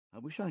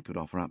wish I could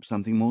offer up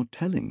something more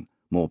telling,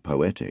 more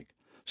poetic,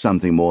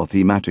 something more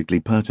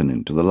thematically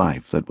pertinent to the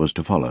life that was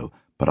to follow,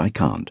 but I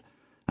can't,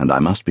 and I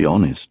must be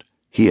honest,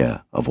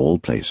 here of all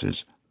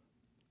places.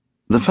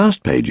 The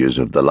first pages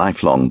of the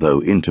lifelong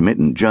though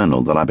intermittent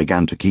journal that I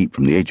began to keep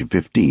from the age of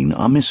 15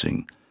 are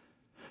missing.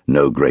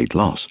 No great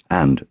loss,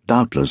 and,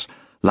 doubtless,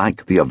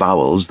 like the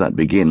avowals that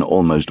begin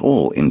almost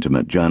all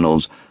intimate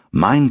journals,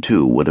 mine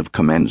too would have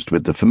commenced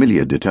with the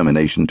familiar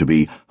determination to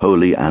be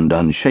wholly and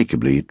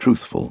unshakably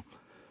truthful.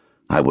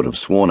 I would have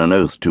sworn an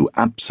oath to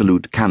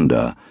absolute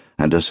candour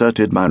and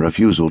asserted my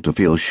refusal to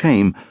feel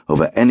shame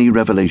over any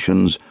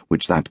revelations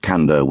which that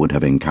candour would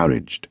have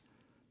encouraged.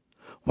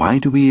 Why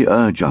do we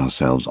urge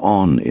ourselves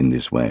on in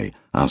this way,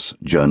 us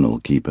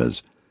journal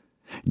keepers?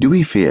 Do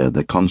we fear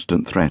the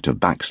constant threat of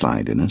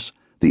backslidiness,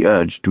 the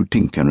urge to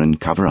tinker and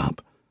cover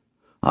up?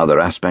 Are there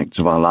aspects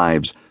of our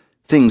lives,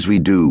 things we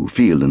do,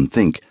 feel and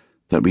think,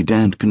 that we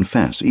daren't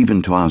confess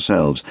even to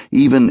ourselves,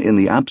 even in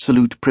the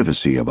absolute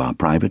privacy of our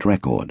private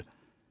record?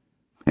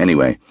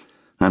 Anyway,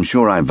 I'm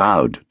sure I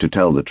vowed to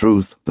tell the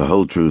truth, the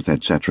whole truth,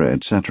 etc.,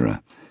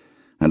 etc.,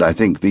 and I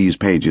think these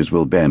pages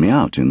will bear me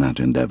out in that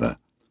endeavour.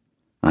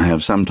 I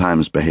have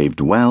sometimes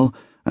behaved well,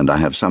 and I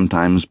have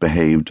sometimes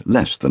behaved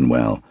less than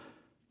well,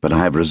 but I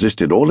have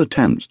resisted all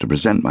attempts to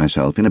present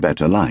myself in a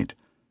better light.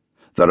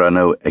 There are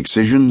no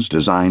excisions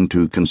designed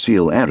to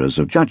conceal errors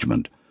of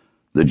judgment.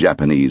 The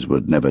Japanese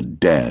would never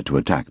dare to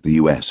attack the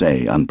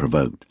USA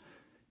unprovoked.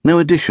 No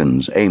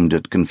additions aimed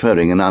at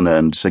conferring an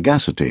unearned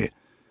sagacity.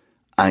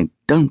 I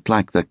don't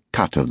like the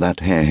cut of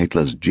that Herr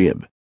Hitler's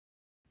jib.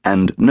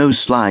 And no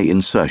sly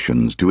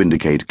insertions to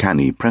indicate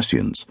canny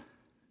prescience.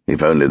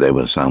 If only there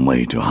were some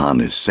way to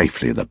harness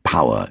safely the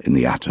power in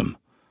the atom.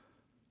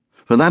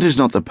 For that is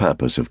not the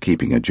purpose of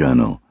keeping a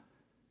journal.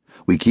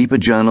 We keep a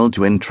journal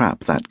to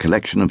entrap that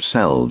collection of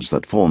selves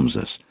that forms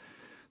us,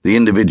 the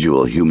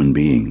individual human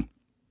being.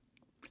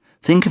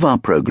 Think of our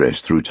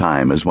progress through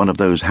time as one of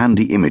those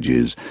handy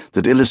images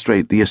that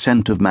illustrate the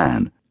ascent of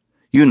man.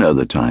 You know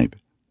the type.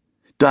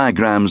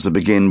 Diagrams that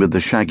begin with the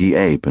shaggy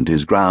ape and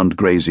his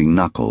ground-grazing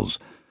knuckles,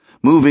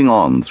 moving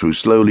on through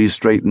slowly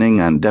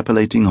straightening and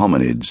depilating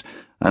hominids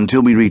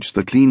until we reach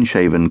the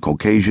clean-shaven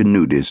Caucasian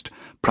nudist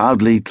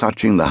proudly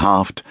clutching the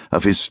haft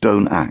of his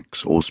stone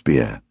axe or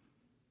spear.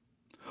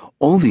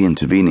 All the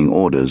intervening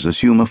orders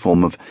assume a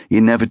form of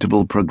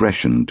inevitable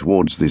progression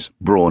towards this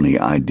brawny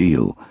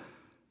ideal,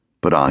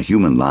 but our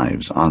human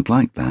lives aren't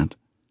like that,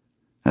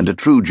 and a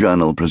true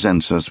journal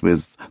presents us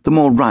with the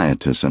more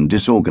riotous and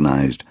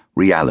disorganized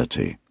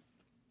reality.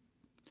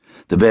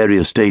 The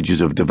various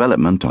stages of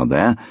development are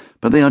there,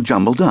 but they are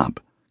jumbled up,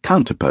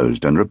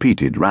 counterposed and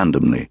repeated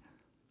randomly.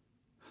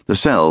 The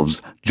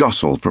selves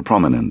jostle for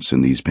prominence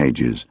in these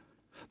pages.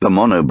 The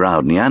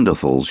mono-browed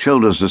Neanderthals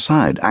shoulders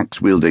aside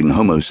axe-wielding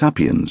Homo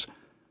sapiens.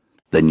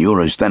 The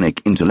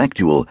neurasthenic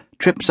intellectual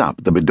trips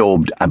up the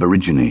bedaubed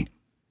aborigine.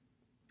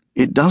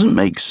 It doesn't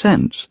make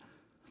sense.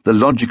 The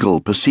logical,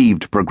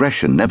 perceived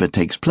progression never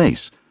takes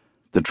place.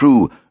 The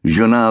true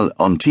journal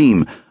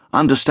intime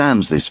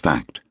understands this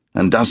fact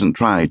and doesn't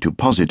try to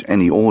posit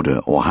any order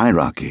or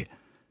hierarchy,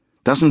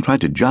 doesn't try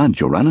to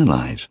judge or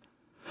analyze.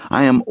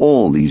 I am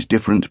all these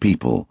different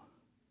people.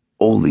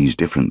 All these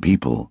different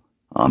people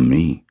are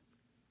me.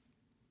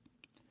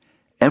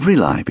 Every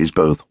life is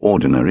both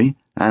ordinary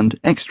and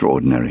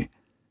extraordinary.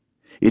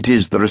 It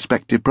is the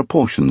respective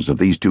proportions of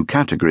these two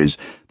categories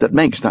that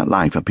makes that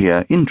life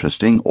appear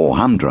interesting or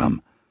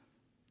humdrum.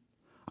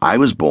 I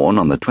was born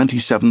on the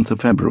 27th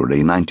of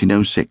February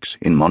 1906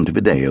 in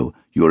Montevideo,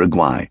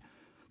 Uruguay,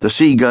 the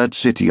sea-girt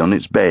city on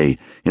its bay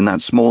in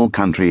that small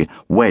country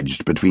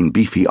wedged between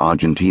beefy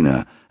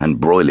Argentina and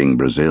broiling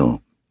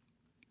Brazil.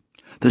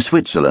 The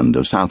Switzerland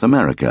of South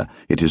America,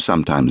 it is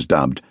sometimes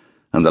dubbed,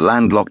 and the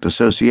landlocked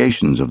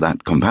associations of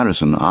that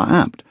comparison are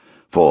apt,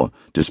 for,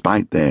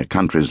 despite their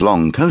country's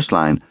long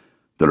coastline,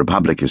 the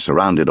Republic is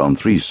surrounded on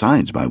three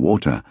sides by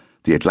water: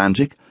 the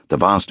Atlantic, the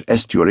vast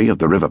estuary of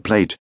the River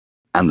Plate,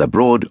 and the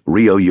broad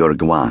Rio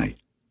Uruguay.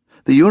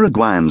 The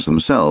Uruguayans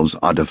themselves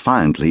are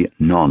defiantly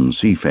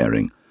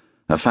non-seafaring,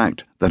 a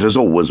fact that has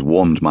always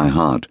warmed my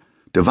heart,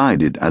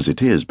 divided as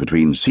it is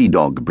between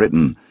sea-dog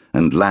Briton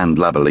and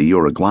landlubberly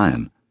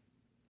Uruguayan.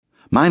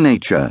 My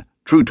nature,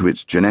 true to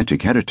its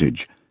genetic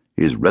heritage,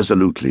 is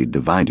resolutely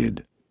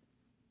divided.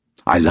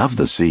 I love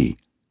the sea,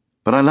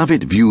 but I love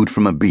it viewed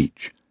from a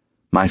beach.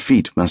 My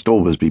feet must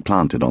always be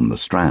planted on the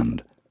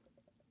strand.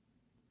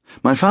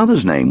 My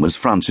father's name was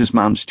Francis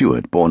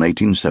Mountstuart, born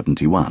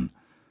 1871.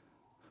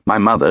 My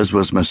mother's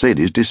was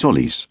Mercedes de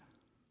Solis.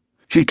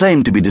 She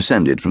claimed to be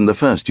descended from the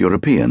first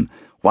European,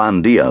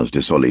 Juan Diaz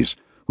de Solis,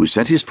 who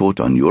set his foot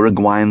on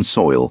Uruguayan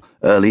soil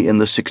early in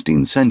the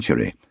 16th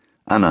century,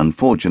 an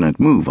unfortunate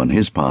move on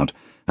his part,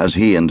 as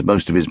he and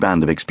most of his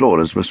band of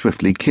explorers were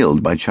swiftly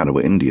killed by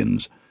Charawa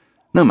Indians.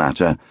 No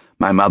matter,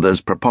 my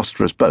mother's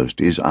preposterous boast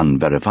is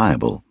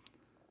unverifiable.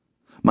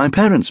 My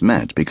parents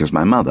met because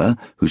my mother,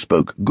 who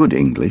spoke good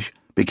English,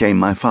 became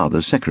my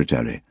father's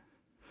secretary.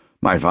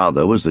 My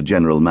father was the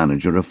general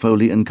manager of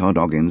Foley and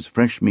Cardoggin's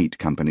Fresh Meat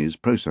Company's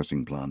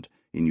processing plant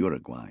in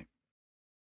Uruguay.